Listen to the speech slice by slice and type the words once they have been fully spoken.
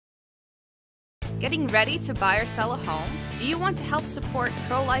Getting ready to buy or sell a home? Do you want to help support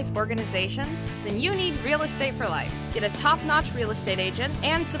pro-life organizations? Then you need Real Estate for Life. Get a top-notch real estate agent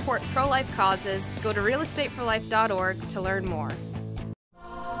and support pro-life causes. Go to realestateforlife.org to learn more.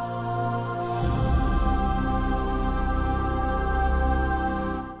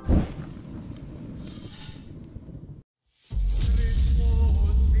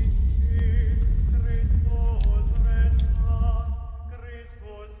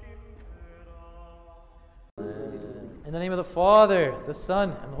 In the name of the Father, the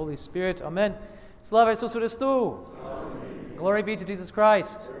Son, and the Holy Spirit. Amen. Slava Iesus Christu. Glory be to Jesus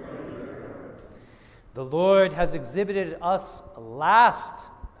Christ. The Lord has exhibited us last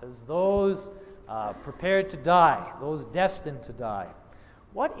as those prepared to die, those destined to die.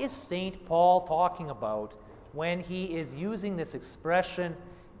 What is St. Paul talking about when he is using this expression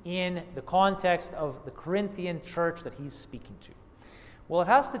in the context of the Corinthian church that he's speaking to? Well, it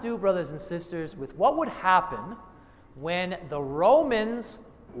has to do, brothers and sisters, with what would happen when the Romans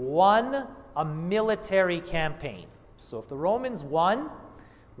won a military campaign. So if the Romans won,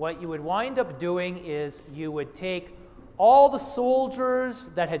 what you would wind up doing is you would take all the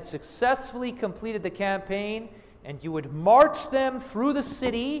soldiers that had successfully completed the campaign and you would march them through the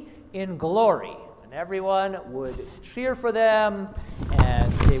city in glory. And everyone would cheer for them and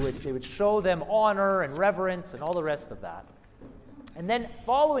they would show them honor and reverence and all the rest of that. And then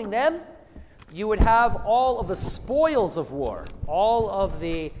following them, you would have all of the spoils of war, all of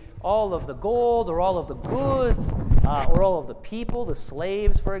the gold or all of the goods or all of the people, the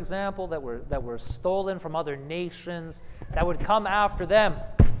slaves, for example, that were stolen from other nations, that would come after them.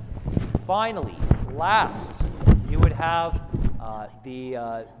 Finally, last, you would have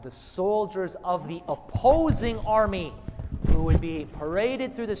the soldiers of the opposing army who would be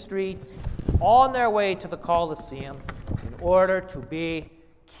paraded through the streets on their way to the Colosseum in order to be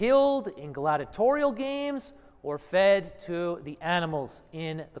killed in gladiatorial games or fed to the animals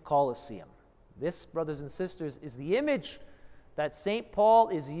in the Colosseum. This, brothers and sisters, is the image that St. Paul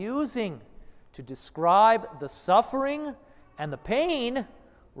is using to describe the suffering and the pain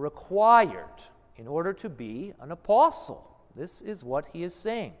required in order to be an apostle. This is what he is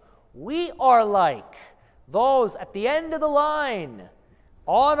saying. We are like those at the end of the line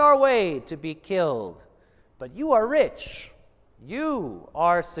on our way to be killed, but you are rich. You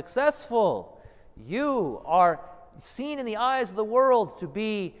are successful. You are seen in the eyes of the world to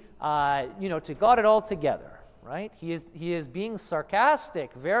be, to got it all together, right? He is being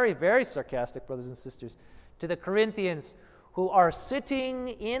sarcastic, very, very sarcastic, brothers and sisters, to the Corinthians who are sitting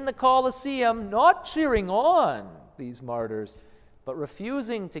in the Colosseum, not cheering on these martyrs, but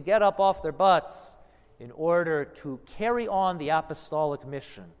refusing to get up off their butts in order to carry on the apostolic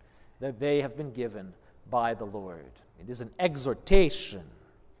mission that they have been given by the Lord. It is an exhortation,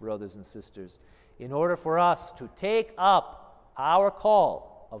 brothers and sisters, in order for us to take up our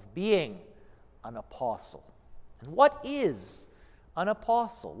call of being an apostle. And what is an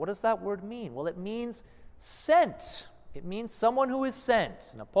apostle? What does that word mean? Well, it means sent. It means someone who is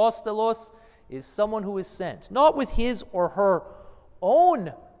sent. An apostolos is someone who is sent, not with his or her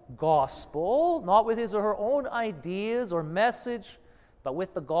own gospel, not with his or her own ideas or message, but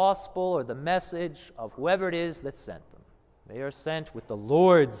with the gospel or the message of whoever it is that sent them. They are sent with the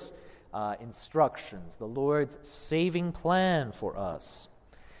Lord's instructions, the Lord's saving plan for us.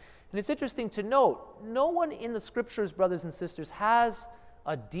 And it's interesting to note, no one in the Scriptures, brothers and sisters, has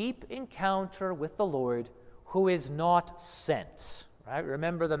a deep encounter with the Lord who is not sent. Right?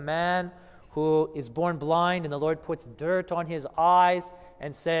 Remember the man who is born blind and the Lord puts dirt on his eyes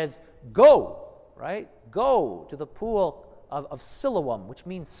and says, "Go," right? "Go to the pool of Siloam," which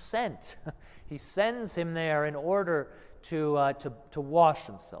means sent. He sends him there in order to wash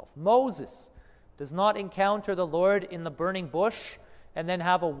himself. Moses does not encounter the Lord in the burning bush and then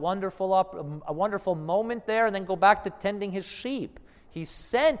have a wonderful moment there and then go back to tending his sheep. He's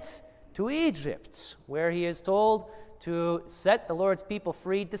sent to Egypt, where he is told to set the Lord's people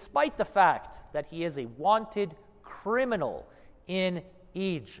free, despite the fact that he is a wanted criminal in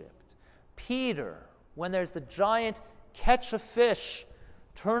Egypt. Peter, when there's the giant catch a fish,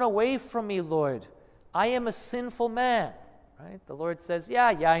 "Turn away from me, Lord. I am a sinful man." Right? The Lord says, yeah,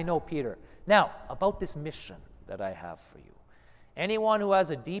 I know, Peter. Now, about this mission that I have for you. Anyone who has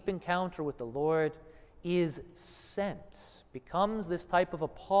a deep encounter with the Lord is sent, becomes this type of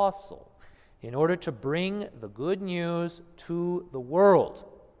apostle in order to bring the good news to the world.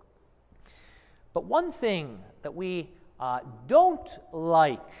 But one thing that we don't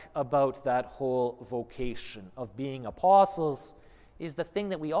like about that whole vocation of being apostles is the thing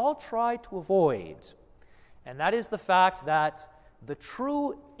that we all try to avoid, and that is the fact that the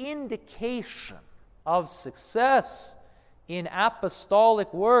true indication of success in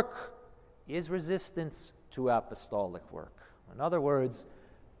apostolic work is resistance to apostolic work. In other words,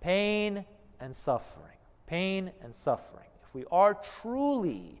 pain and suffering. Pain and suffering. If we are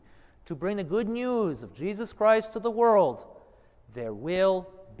truly to bring the good news of Jesus Christ to the world, there will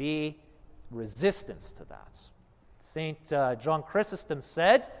be resistance to that. St. John Chrysostom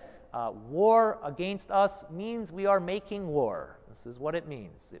said, war against us means we are making war. This is what it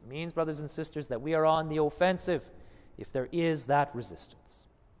means. It means, brothers and sisters, that we are on the offensive if there is that resistance.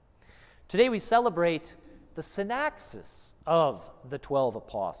 Today we celebrate the synaxis of the 12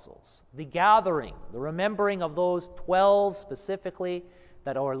 apostles, the gathering, the remembering of those 12 specifically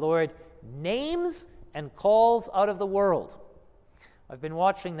that our Lord names and calls out of the world. I've been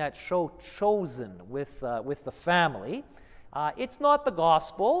watching that show Chosen with the family. It's not the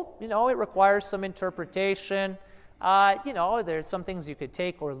gospel, it requires some interpretation. There's some things you could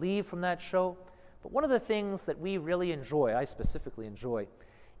take or leave from that show. But one of the things that we really enjoy, I specifically enjoy,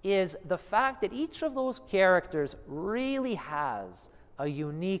 is the fact that each of those characters really has a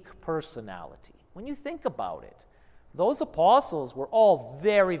unique personality. When you think about it, those apostles were all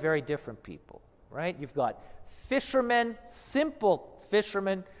very, very different people, right? You've got fishermen, simple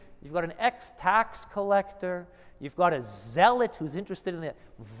fishermen. You've got an ex-tax collector. You've got a zealot who's interested in the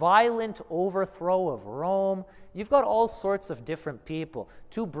violent overthrow of Rome. You've got all sorts of different people.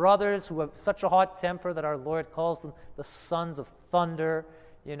 Two brothers who have such a hot temper that our Lord calls them the sons of thunder.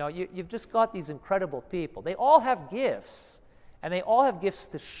 You've just got these incredible people. They all have gifts, and they all have gifts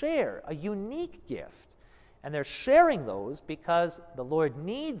to share, a unique gift. And they're sharing those because the Lord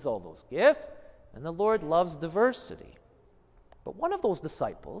needs all those gifts, and the Lord loves diversity. But one of those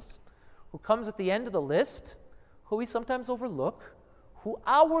disciples, who comes at the end of the list, who we sometimes overlook, who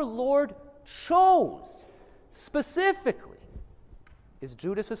our Lord chose specifically, is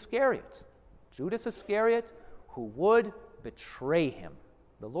Judas Iscariot. Judas Iscariot, who would betray him.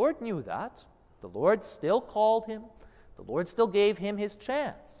 The Lord knew that. The Lord still called him. The Lord still gave him his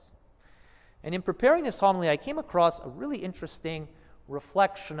chance. And in preparing this homily, I came across a really interesting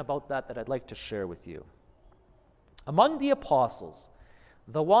reflection about that I'd like to share with you. Among the apostles,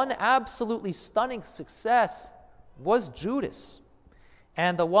 the one absolutely stunning success was Judas,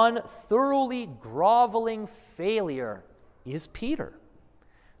 and the one thoroughly groveling failure is Peter.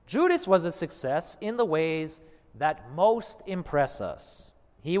 Judas was a success in the ways that most impress us.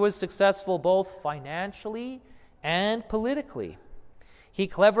 He was successful both financially and politically. He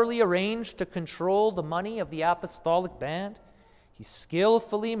cleverly arranged to control the money of the apostolic band. He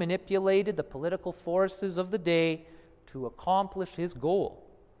skillfully manipulated the political forces of the day to accomplish his goal.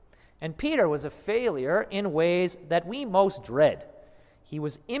 And Peter was a failure in ways that we most dread. He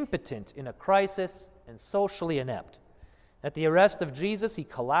was impotent in a crisis and socially inept. At the arrest of Jesus, he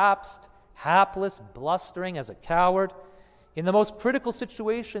collapsed, hapless, blustering as a coward. In the most critical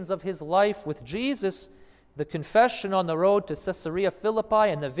situations of his life with Jesus, the confession on the road to Caesarea Philippi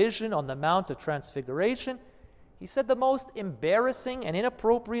and the vision on the Mount of Transfiguration, he said the most embarrassing and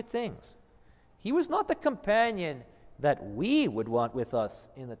inappropriate things. He was not the companion that we would want with us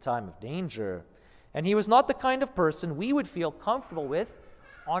in the time of danger, and he was not the kind of person we would feel comfortable with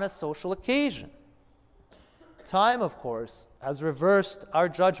on a social occasion. Time, of course, has reversed our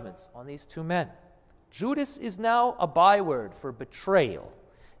judgments on these two men. Judas is now a byword for betrayal,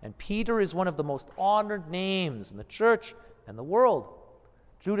 and Peter is one of the most honored names in the church and the world.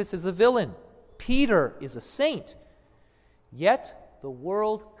 Judas is a villain. Peter is a saint. Yet the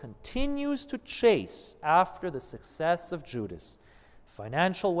world continues to chase after the success of Judas,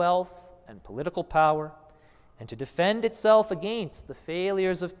 financial wealth and political power, and to defend itself against the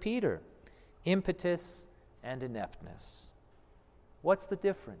failures of Peter, impetus and ineptness. What's the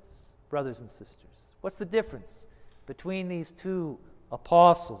difference, brothers and sisters? What's the difference between these two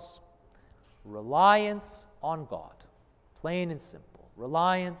apostles? Reliance on God, plain and simple.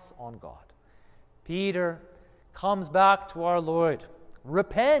 Reliance on God. Peter comes back to our Lord,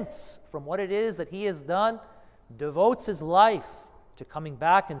 repents from what it is that he has done, devotes his life to coming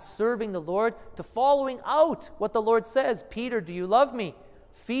back and serving the Lord, to following out what the Lord says. Peter, do you love me?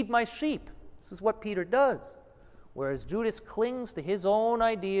 Feed my sheep. This is what Peter does. Whereas Judas clings to his own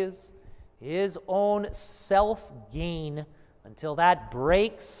ideas, his own self-gain, until that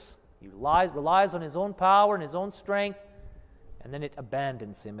breaks. He relies on his own power and his own strength, and then it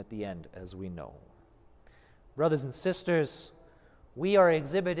abandons him at the end, as we know. Brothers and sisters, we are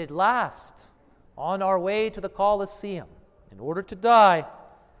exhibited last on our way to the Colosseum in order to die,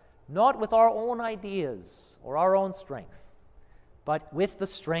 not with our own ideas or our own strength, but with the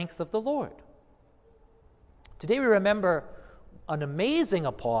strength of the Lord. Today we remember an amazing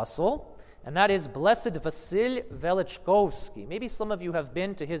apostle and that is Blessed Vasil Velichkovsky. Maybe some of you have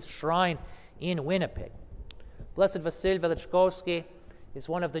been to his shrine in Winnipeg. Blessed Vasil Velichkovsky is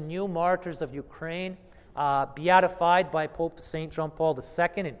one of the new martyrs of Ukraine, beatified by Pope St. John Paul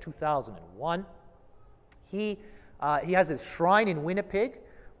II in 2001. He has his shrine in Winnipeg,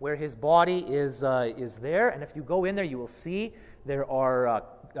 where his body is there, and if you go in there, you will see there are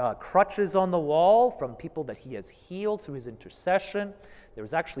crutches on the wall from people that he has healed through his intercession. There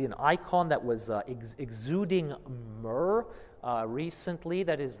was actually an icon that was exuding myrrh recently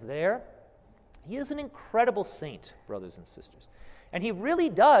that is there. He is an incredible saint, brothers and sisters, and he really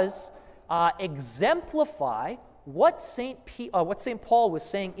does exemplify what St. Paul was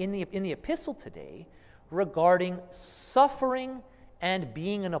saying in the epistle today regarding suffering and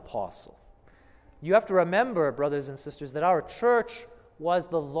being an apostle. You have to remember, brothers and sisters, that our church was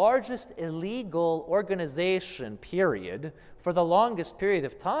the largest illegal organization, period, for the longest period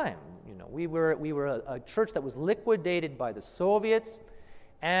of time. You know, we were a church that was liquidated by the Soviets,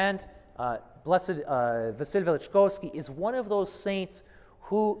 and Blessed Vasil Velichkovsky is one of those saints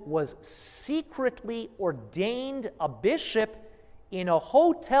who was secretly ordained a bishop in a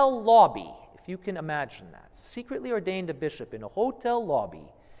hotel lobby, if you can imagine that. Secretly ordained a bishop in a hotel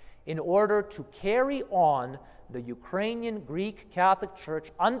lobby in order to carry on the Ukrainian Greek Catholic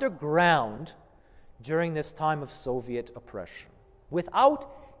Church underground during this time of Soviet oppression.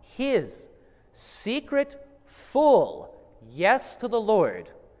 Without his secret, full yes to the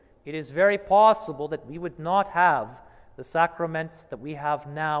Lord, it is very possible that we would not have the sacraments that we have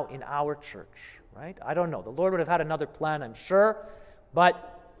now in our church, right? I don't know. The Lord would have had another plan, I'm sure,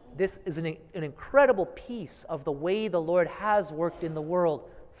 but this is an incredible piece of the way the Lord has worked in the world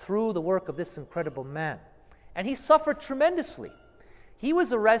through the work of this incredible man. And he suffered tremendously. He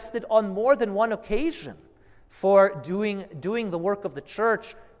was arrested on more than one occasion for doing the work of the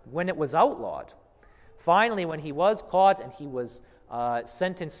church when it was outlawed. Finally, when he was caught and he was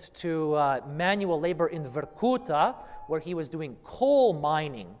sentenced to manual labor in Vorkuta, where he was doing coal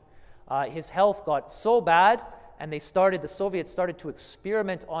mining, his health got so bad, and the Soviets started to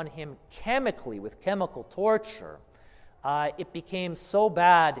experiment on him chemically with chemical torture. It became so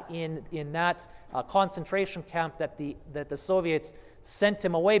bad in that concentration camp that the Soviets sent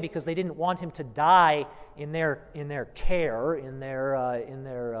him away because they didn't want him to die in their care, in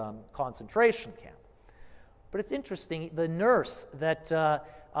their concentration camp. But it's interesting, the nurse that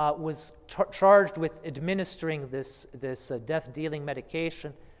was charged with administering this death-dealing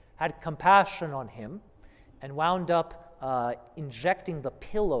medication had compassion on him and wound up injecting the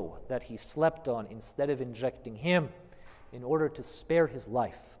pillow that he slept on instead of injecting him in order to spare his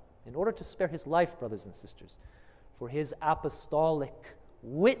life. In order to spare his life, brothers and sisters, for his apostolic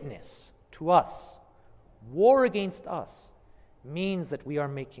witness to us. War against us means that we are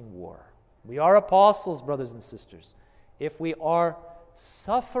making war. We are apostles, brothers and sisters, if we are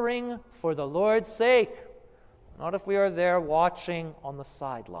suffering for the Lord's sake, not if we are there watching on the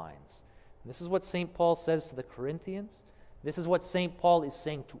sidelines. And this is what St. Paul says to the Corinthians. This is what St. Paul is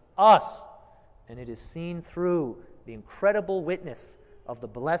saying to us, and it is seen through the incredible witness of the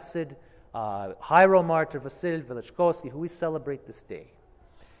blessed hieromartyr Vasil Velichkovsky, who we celebrate this day.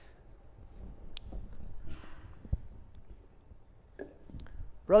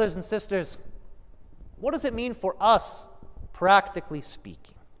 Brothers and sisters, what does it mean for us, practically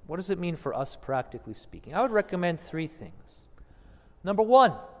speaking? What does it mean for us, practically speaking? I would recommend three things. Number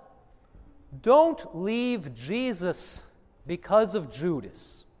one, don't leave Jesus because of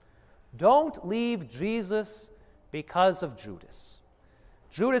Judas. Don't leave Jesus because of Judas.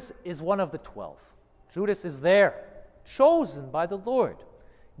 Judas is one of the 12. Judas is there, chosen by the Lord,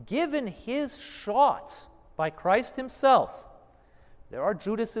 given his shot by Christ himself. There are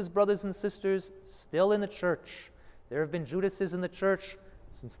Judases, brothers and sisters, still in the church. There have been Judases in the church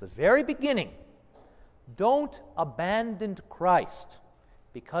since the very beginning. Don't abandon Christ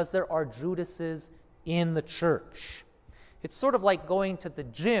because there are Judases in the church. It's sort of like going to the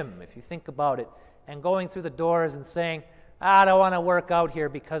gym, if you think about it, and going through the doors and saying, I don't want to work out here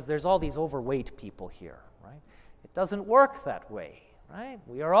because there's all these overweight people here, right? It doesn't work that way, right?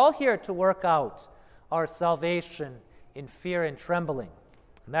 We are all here to work out our salvation in fear and trembling.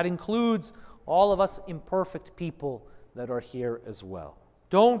 And that includes all of us imperfect people that are here as well.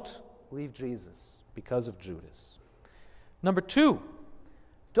 Don't leave Jesus because of Judas. Number two,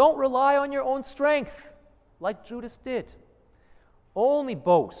 don't rely on your own strength like Judas did. Only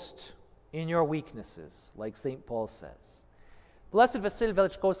boast in your weaknesses, like St. Paul says. Blessed Vasil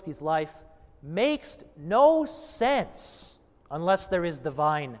Velichkovsky's life makes no sense unless there is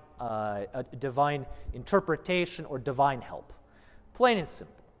divine interpretation or divine help. Plain and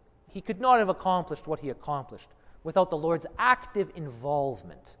simple. he could not have accomplished what he accomplished without the Lord's active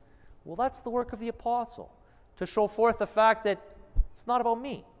involvement. Well, that's the work of the apostle, to show forth the fact that it's not about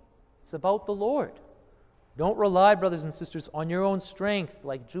me, it's about the Lord. Don't rely, brothers and sisters, on your own strength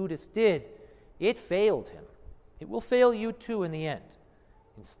like Judas did. It failed him. It will fail you too in the end.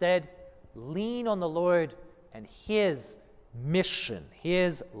 Instead, lean on the Lord and his mission,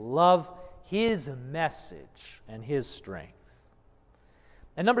 his love, his message, and his strength.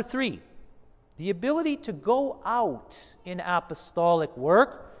 And number 3, the ability to go out in apostolic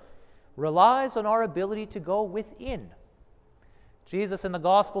work relies on our ability to go within. Jesus in the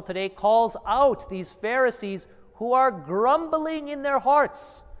gospel today calls out these Pharisees who are grumbling in their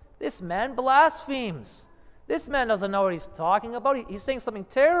hearts. This man blasphemes. This man doesn't know what he's talking about. He's saying something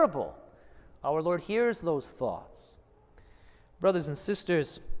terrible. Our Lord hears those thoughts. Brothers and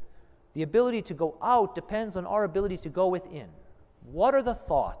sisters, the ability to go out depends on our ability to go within. What are the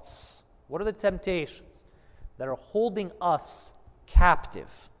thoughts? What are the temptations that are holding us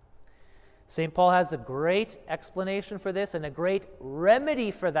captive? St. Paul has a great explanation for this and a great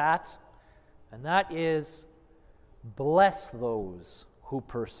remedy for that, and that is, bless those who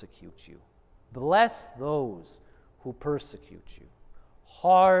persecute you. Bless those who persecute you.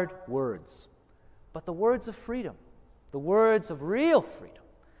 Hard words, but the words of freedom, the words of real freedom.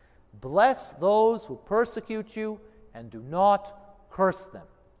 Bless those who persecute you and do not curse them.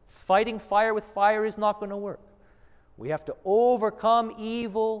 Fighting fire with fire is not going to work. We have to overcome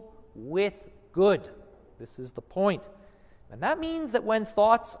evil with good. This is the point. And that means that when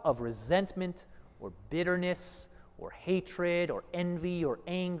thoughts of resentment or bitterness or hatred or envy or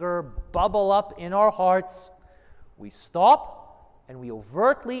anger bubble up in our hearts, we stop and we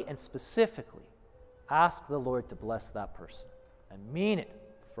overtly and specifically ask the Lord to bless that person and mean it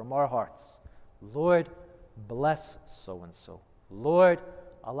from our hearts. Lord, bless so-and-so. Lord,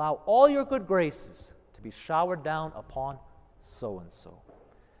 allow all your good graces to be showered down upon so-and-so.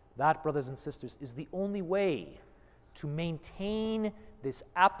 That, brothers and sisters, is the only way to maintain this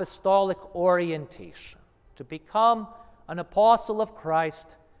apostolic orientation, to become an apostle of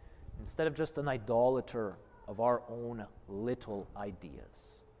Christ instead of just an idolater of our own little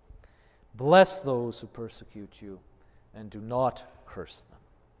ideas. Bless those who persecute you and do not curse them.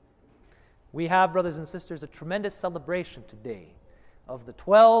 We have, brothers and sisters, a tremendous celebration today of the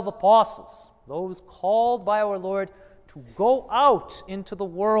 12 apostles, those called by our Lord to go out into the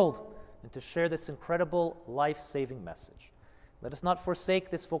world and to share this incredible life-saving message. Let us not forsake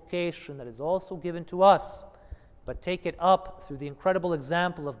this vocation that is also given to us, but take it up through the incredible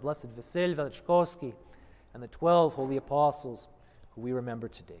example of Blessed Vasil Velичkovsky and the 12 holy apostles who we remember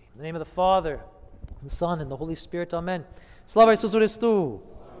today. In the name of the Father, and the Son, and the Holy Spirit, amen. Slava Isusu Christu.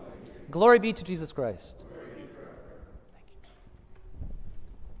 Glory be to Jesus Christ.